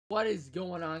What is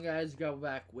going on, guys? Go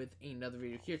back with another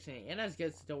video here today, and as you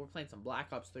guys know, we're playing some Black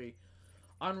Ops 3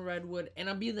 on Redwood, and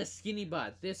I'm being the skinny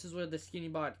bot. This is where the skinny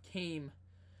bot came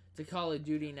to Call of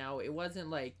Duty. Now, it wasn't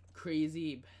like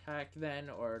crazy back then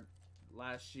or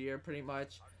last year, pretty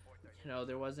much. You know,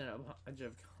 there wasn't a bunch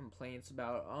of complaints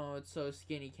about, oh, it's so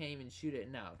skinny, can't even shoot it.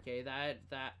 No, okay,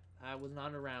 that I was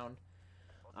not around.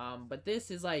 But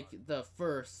this is like the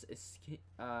first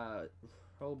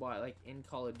robot like in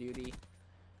Call of Duty.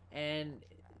 And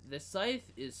the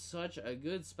Scythe is such a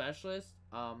good specialist.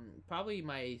 Probably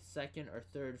my second or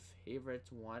third favorite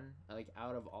one, like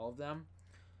out of all of them.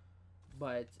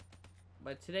 But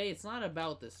today it's not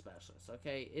about the specialist,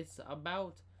 okay? It's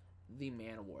about the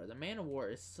Man of War. The Man of War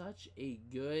is such a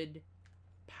good,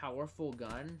 powerful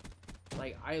gun.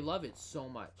 Like, I love it so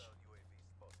much.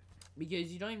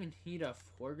 Because you don't even need a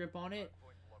foregrip on it.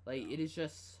 Like, it is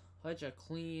just such a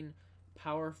clean,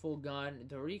 powerful gun.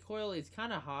 The recoil is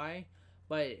kind of high,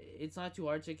 but it's not too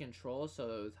hard to control,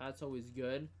 so that's always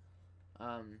good.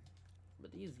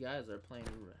 But these guys are playing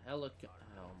hella.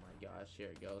 Oh my gosh, here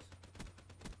it goes.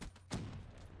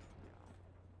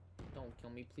 Don't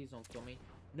kill me, please don't kill me.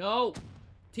 No,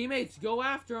 teammates, go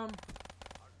after him.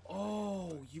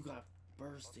 Oh, you got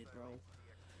bursted, bro.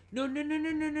 No, no, no,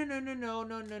 no, no, no, no, no, no,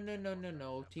 no, no, no, no, no,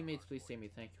 no. Teammates, please save me,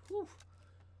 thank you. Whew.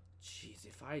 Jeez,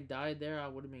 if I died there, I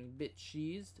would have been a bit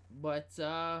cheesed. But,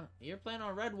 you're playing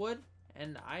on Redwood,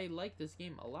 and I like this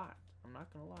game a lot. I'm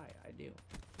not gonna lie, I do.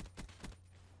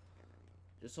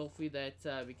 Just hopefully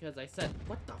that, because I said,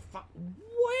 what the fuck?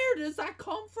 Where does that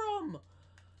come from?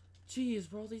 Jeez,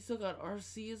 bro, they still got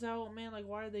RCs out, man. Like,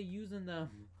 why are they using them?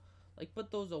 Like, put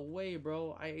those away,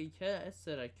 bro. I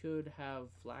said I could have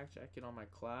flak jacket on my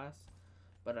class,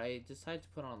 but I decided to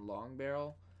put on long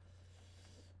barrel.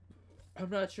 I'm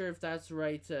not sure if that's the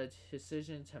right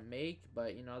decision to make,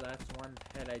 but, you know, that's one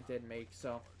head I did make,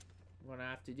 so I'm going to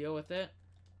have to deal with it.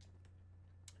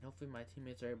 And hopefully my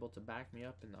teammates are able to back me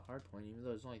up in the hard point, even though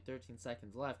there's only 13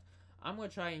 seconds left. I'm going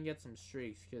to try and get some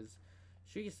streaks, because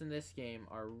streaks in this game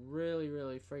are really,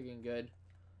 really friggin' good.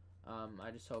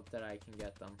 I just hope that I can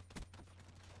get them.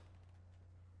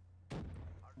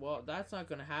 Well, that's not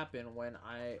gonna happen when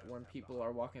people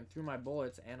are walking through my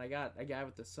bullets, and I got a guy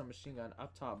with the submachine gun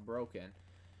up top broken.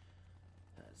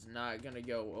 That's not gonna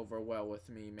go over well with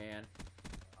me, man.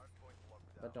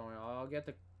 But don't worry, I'll get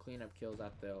the cleanup kills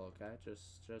at the hill, okay?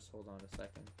 Just hold on a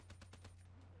second.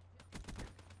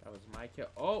 That was my kill.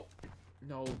 Oh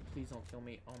no! Please don't kill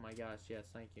me. Oh my gosh! Yes,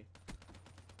 thank you.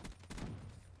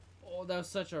 Oh, that was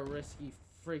such a risky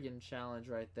friggin' challenge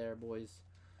right there, boys.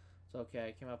 It's okay.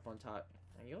 I came up on top.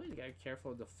 And you always gotta be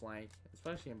careful with the flank,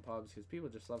 especially in pubs, because people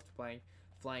just love to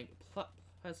flank.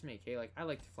 Plus me, okay? Like, I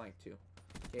like to flank too.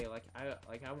 Okay,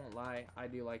 I won't lie, I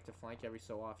do like to flank every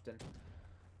so often.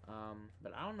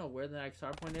 But I don't know where the next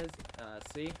hard point is.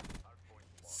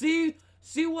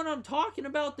 See what I'm talking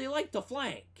about? They like to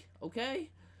flank, okay?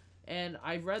 And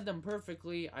I read them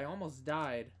perfectly. I almost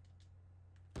died.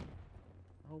 I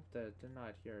hope that they're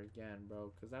not here again,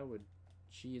 bro, because that would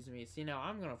cheese me. See, now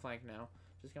I'm gonna flank now.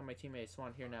 Just got my teammate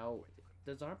spawn here now.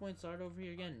 Does our point start over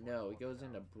here again? No, it goes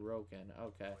into broken.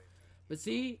 Okay. But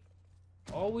see,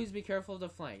 always be careful of the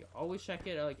flank. Always check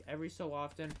it like every so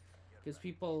often, because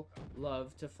people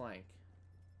love to flank.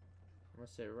 I'm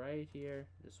gonna sit right here.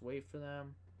 Just wait for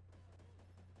them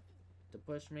to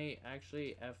push me.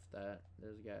 Actually, F that.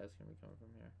 There's a guy that's gonna be coming from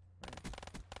here.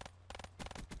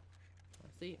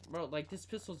 Right. See, bro, like, this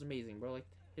pistol's amazing, bro. Like,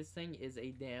 his thing is a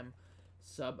damn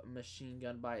submachine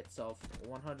gun by itself,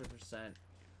 100%.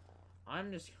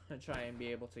 I'm just gonna try and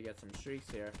be able to get some streaks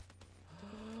here.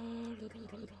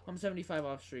 I'm 75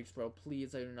 off streaks, bro.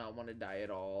 Please, I do not want to die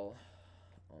at all.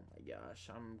 Oh my gosh,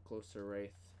 I'm close to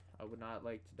Wraith. I would not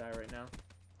like to die right now.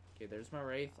 Okay, there's my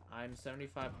Wraith. I'm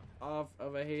 75 off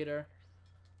of a hater.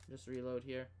 Just reload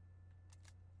here.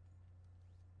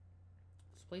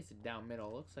 Let's place it down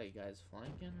middle. Looks like you guys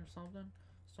flanking or something.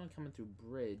 Someone coming through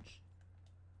bridge.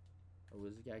 Oh,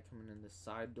 there's a guy coming in the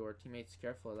side door. Teammates,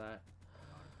 careful of that.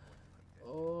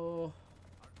 Oh.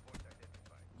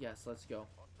 Yes, let's go.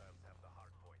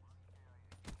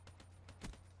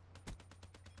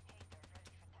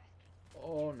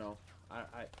 Oh, no.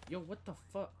 Yo, what the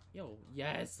fuck? Yo,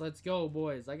 yes, let's go,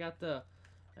 boys. I got the...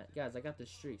 Guys, I got the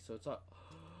streak, so it's up.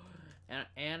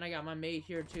 And I got my mate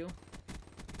here, too.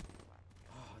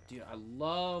 Oh, dude, I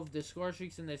love the score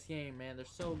streaks in this game, man. They're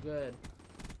so good.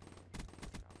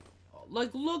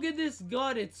 Like, look at this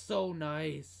gun. It's so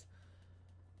nice.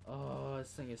 Oh, this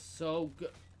thing is so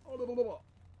good. Oh,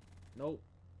 nope.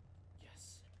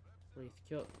 Yes. Wraith,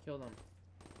 kill them.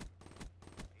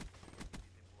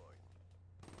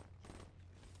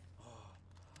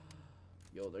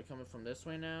 Yo, they're coming from this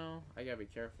way now. I gotta be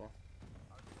careful.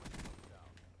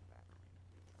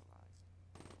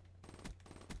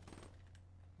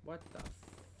 What the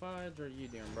fudge are you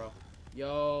doing, bro?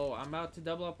 Yo, I'm about to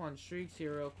double up on streaks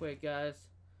here real quick, guys.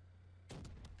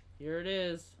 Here it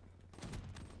is.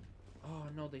 Oh,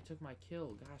 no, they took my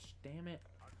kill. Gosh, damn it.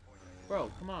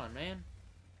 Bro, come on, man.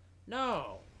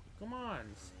 No. Come on.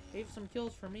 Save some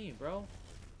kills for me, bro.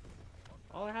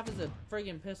 All I have is a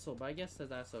friggin' pistol, but I guess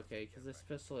that's okay, because this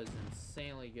pistol is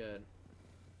insanely good.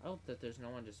 I hope that there's no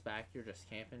one just back here just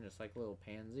camping, just like a little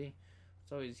pansy.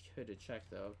 It's always good to check,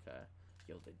 though. Okay.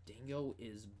 Yo, the dingo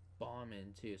is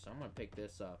bombing, too, so I'm gonna pick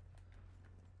this up.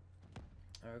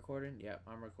 Am I recording? Yep,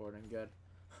 I'm recording. Good.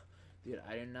 Dude,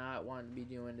 I do not want to be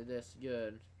doing this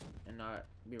good and not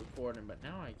be recording, but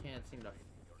now I can't seem to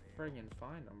friggin'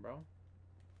 find them, bro.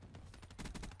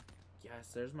 Yes,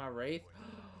 there's my Wraith.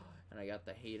 And I got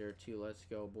the hater too. Let's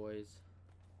go, boys.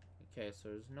 Okay, so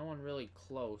there's no one really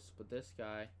close, but this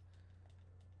guy.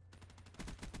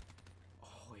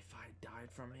 Oh, if I died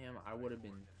from him, I would have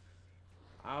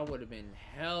been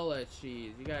hella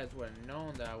cheese. You guys would have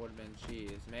known that I would have been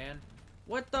cheese, man.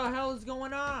 What the hell is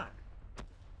going on?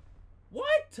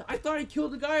 What? I thought I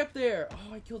killed the guy up there.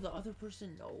 Oh, I killed the other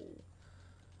person. No.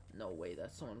 No way.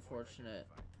 That's so unfortunate.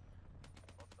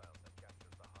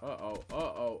 Uh-oh.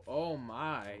 Uh-oh. Oh,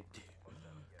 my. Dude.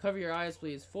 Cover your eyes,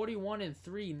 please.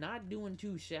 41-3. Not doing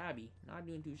too shabby. Not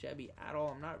doing too shabby at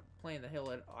all. I'm not playing the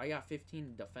hill. I got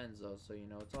 15 defense, though, so, you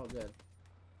know, it's all good.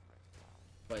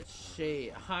 But,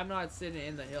 shit. I'm not sitting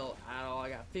in the hill at all. I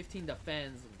got 15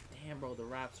 defense. Damn, bro. The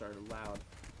raps are loud.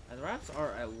 And the raps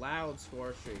are a loud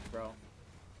score streak, bro.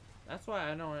 That's why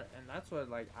I know, and that's what,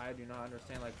 like, I do not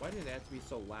understand. Like, why do they have to be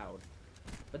so loud?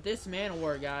 But this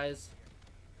man-o-war, guys,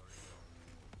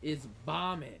 is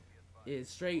bombing. Is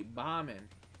straight bombing.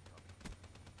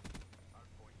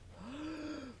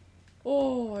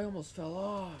 Oh, I almost fell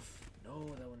off.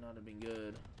 No, that would not have been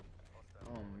good.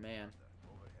 Oh, man.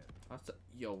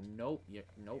 Yo, nope. Yeah,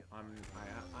 nope.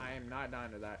 I am not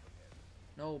down to that.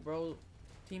 No, bro.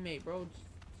 Teammate, bro.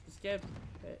 Just get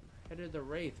headed the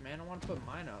Wraith, man. I want to put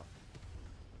mine up.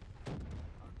 Come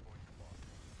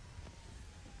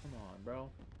on, bro.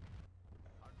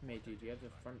 Mate, dude, you have the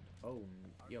front. Oh,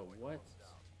 yo, what?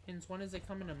 Since when is it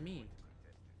coming to me?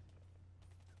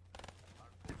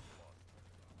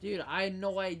 Dude, I had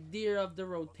no idea of the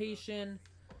rotation.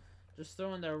 Just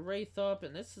throwing the Wraith up,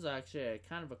 and this is actually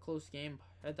kind of a close game.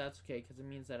 But that's okay, because it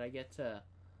means that I get to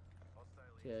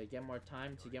get more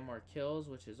time to get more kills,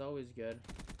 which is always good.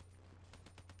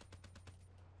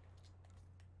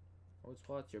 Always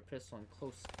pull out your pistol in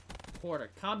close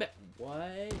quarter combat.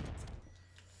 What?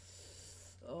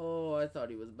 Oh, I thought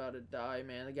he was about to die,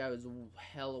 man. The guy was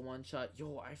hella one shot.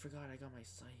 Yo, I forgot I got my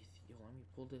scythe. Yo, let me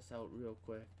pull this out real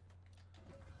quick.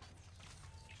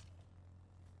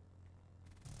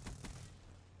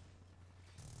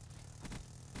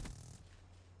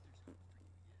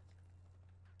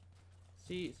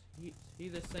 See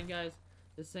this thing, guys?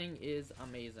 This thing is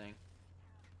amazing.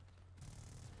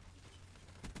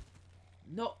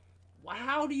 No,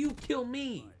 how do you kill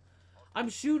me? I'm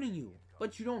shooting you,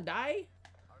 but you don't die?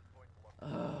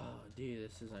 Oh, dude,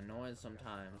 this is annoying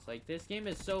sometimes. Like, this game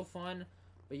is so fun,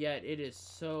 but yet it is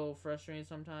so frustrating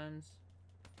sometimes.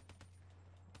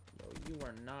 Yo, you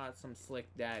are not some slick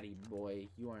daddy, boy.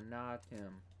 You are not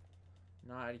him.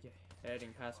 Not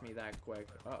heading past me that quick.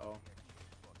 Uh-oh.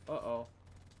 Uh-oh.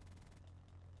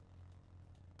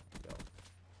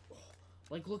 Yo.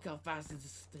 Like, look how fast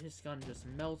this gun just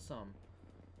melts them.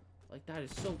 Like, that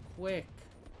is so quick.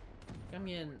 I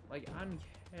mean, like, I'm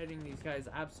heading these guys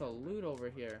absolute over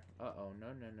here. Uh-oh. No,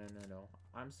 no, no, no, no.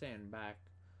 I'm staying back.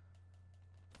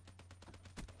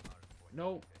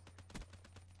 No.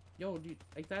 Yo, dude.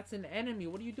 Like, that's an enemy.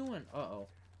 What are you doing? Uh-oh.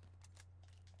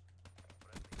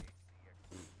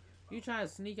 You trying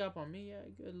to sneak up on me? Yeah,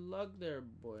 good luck there,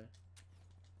 boy.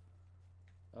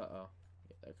 Uh-oh.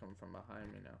 Yeah, they're coming from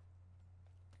behind me now.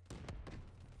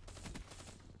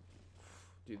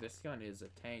 Dude, this gun is a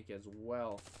tank as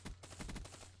well.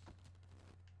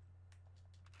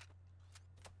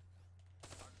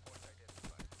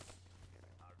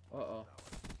 Uh-oh.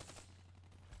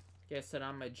 Guess that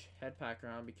I'm a jetpack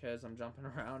around because I'm jumping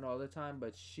around all the time,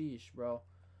 but sheesh, bro.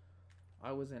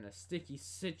 I was in a sticky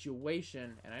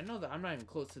situation, and I know that I'm not even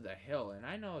close to the hill, and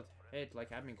I know it,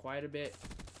 like, I've been quiet a bit,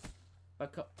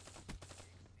 but oh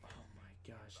my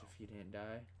gosh, if you didn't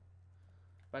die.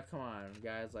 But come on,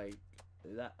 guys, like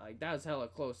that was hella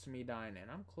close to me dying,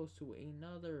 and I'm close to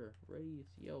another Wraith.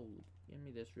 Yo, give me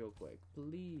this real quick,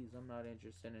 please. I'm not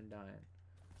interested in dying.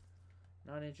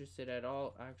 Not interested at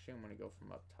all. Actually, I'm gonna go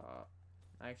from up top.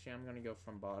 Actually, I'm gonna go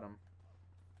from bottom.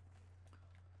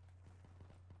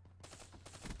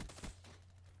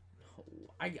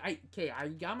 Okay, I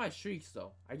got my streaks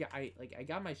though. I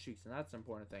got my streaks, and that's the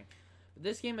important thing. But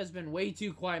this game has been way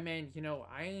too quiet, man. You know,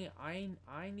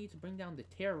 I need to bring down the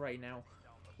tier right now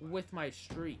with my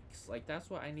streaks. Like, that's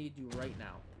what I need to do right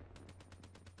now.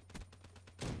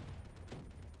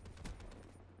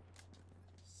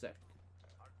 Sick.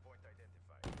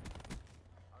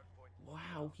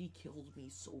 Wow, he killed me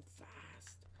so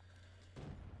fast.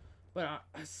 But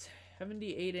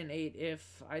 78 and 8.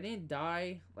 If I didn't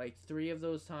die like 3 of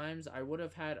those times, I would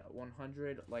have had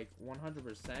 100, like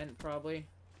 100% probably.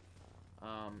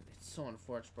 It's so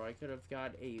unfortunate, bro. I could have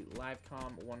got a live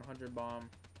comm 100 bomb.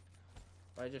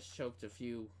 But I just choked a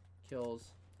few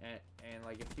kills and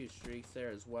like a few streaks there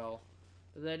as well.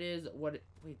 But that is what it,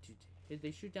 wait, dude, did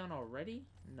they shoot down already?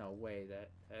 No way that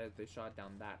they shot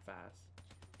down that fast.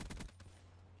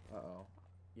 Uh-oh.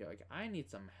 Yo, like, I need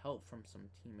some help from some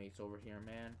teammates over here,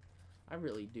 man. I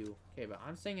really do. Okay, but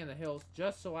I'm staying in the hills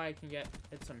just so I can hit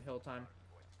some hill time.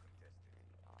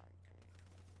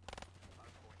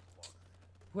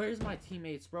 Where's my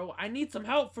teammates, bro? I need some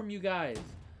help from you guys.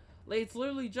 Like, it's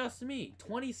literally just me.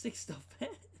 26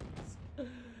 defense.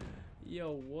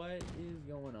 Yo, what is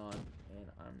going on? And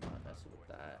I'm not messing with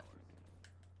that.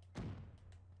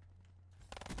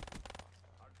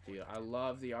 Dude, I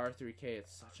love the R3K.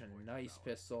 It's such a nice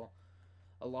pistol.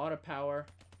 A lot of power.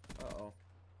 Uh-oh.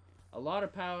 A lot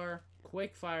of power.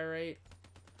 Quick fire rate.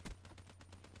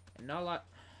 And not a lot...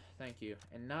 Thank you.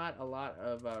 And not a lot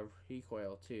of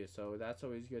recoil, too. So that's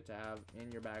always good to have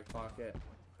in your back pocket.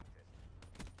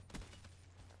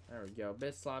 There we go.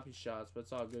 Bit sloppy shots, but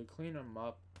it's all good. Clean them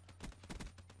up.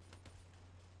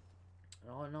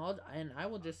 And I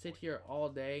will just sit here all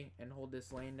day and hold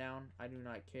this lane down. I do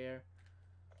not care.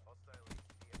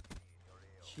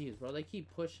 Jeez, bro, they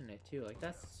keep pushing it too. Like,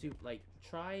 that's super. Like,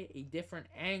 try a different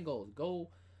angle. Go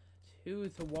to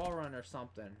the wall run or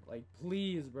something. Like,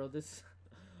 please, bro. This,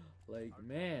 like,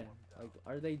 man, like,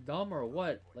 are they dumb or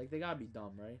what? Like, they gotta be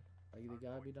dumb, right? Like, they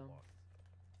gotta be dumb.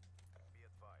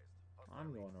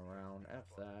 I'm going around. F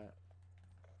that.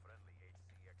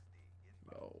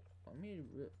 Yo, let me.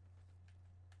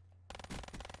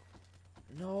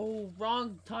 No,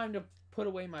 wrong time to put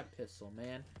away my pistol,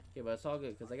 man. Okay, but it's all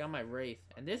good because I got my Wraith.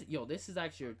 And this, yo, this is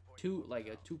actually too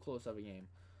close of a game.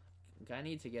 Okay, I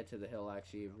need to get to the hill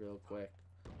actually real quick.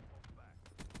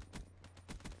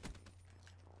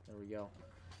 There we go.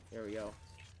 There we go.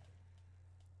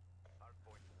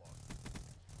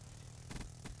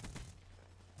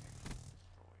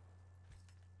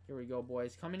 Here we go,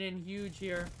 boys. Coming in huge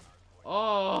here.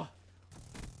 Oh!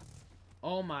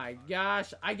 Oh my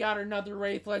gosh. I got another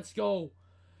Wraith. Let's go.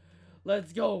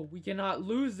 Let's go. We cannot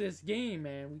lose this game,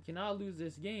 man. We cannot lose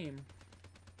this game.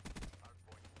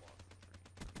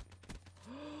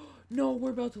 No,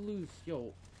 we're about to lose.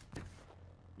 Yo.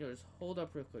 Yo, just hold up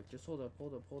real quick. Just hold up,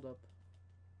 hold up, hold up.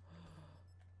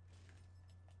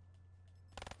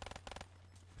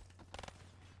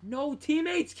 No,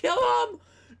 teammates, kill him!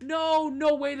 No,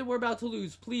 no way that we're about to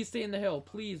lose. Please stay in the hill.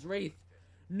 Please, Wraith.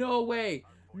 No way.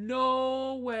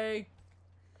 No way.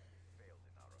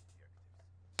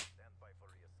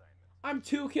 I'm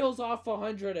 2 kills off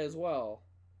 100 as well.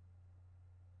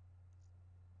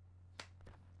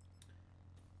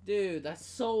 Dude, that's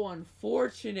so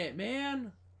unfortunate,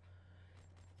 man.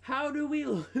 How do we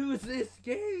lose this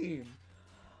game?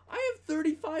 I have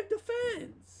 35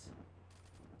 defense.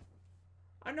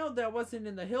 I know that wasn't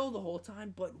in the hill the whole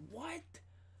time, but what?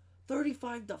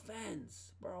 35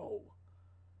 defense, bro.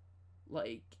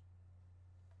 Like,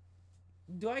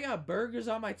 do I got burgers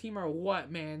on my team or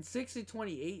what, man? 6 and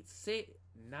 28,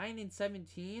 9 and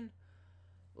 17.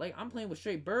 Like, I'm playing with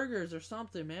straight burgers or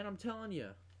something, man. I'm telling you.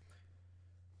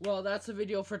 Well, that's the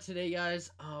video for today, guys.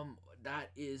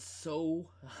 That is so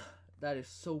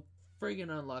friggin'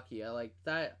 unlucky. I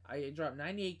dropped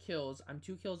 98 kills. I'm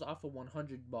 2 kills off a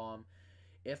 100 bomb.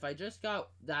 If I just got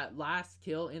that last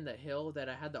kill in the hill that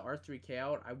I had the R3K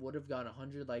out, I would have got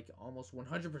 100, like almost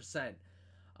 100%.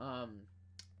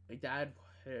 Like that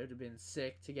would have been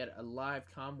sick to get a live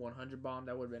comm 100 bomb.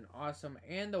 That would have been awesome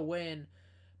and the win.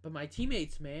 But my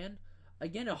teammates, man,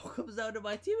 again, it all comes down to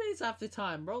my teammates half the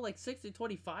time, bro. Like 60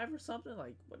 25 or something.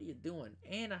 Like, what are you doing?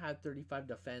 And I had 35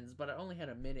 defense, but I only had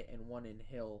a minute and 1 in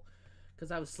hill.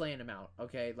 Because I was slaying them out,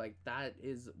 okay? Like, that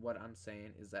is what I'm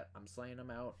saying, is that I'm slaying them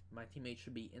out. My teammates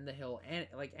should be in the hill, and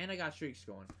I got streaks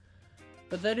going.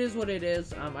 But that is what it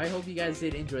is. I hope you guys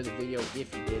did enjoy the video.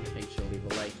 If you did, make sure to leave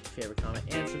a like, favorite, comment,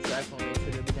 and subscribe. Make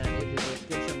sure to be down in the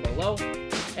description below.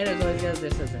 And as always, guys,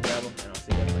 this has been Rebel, and I'll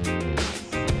see you guys later.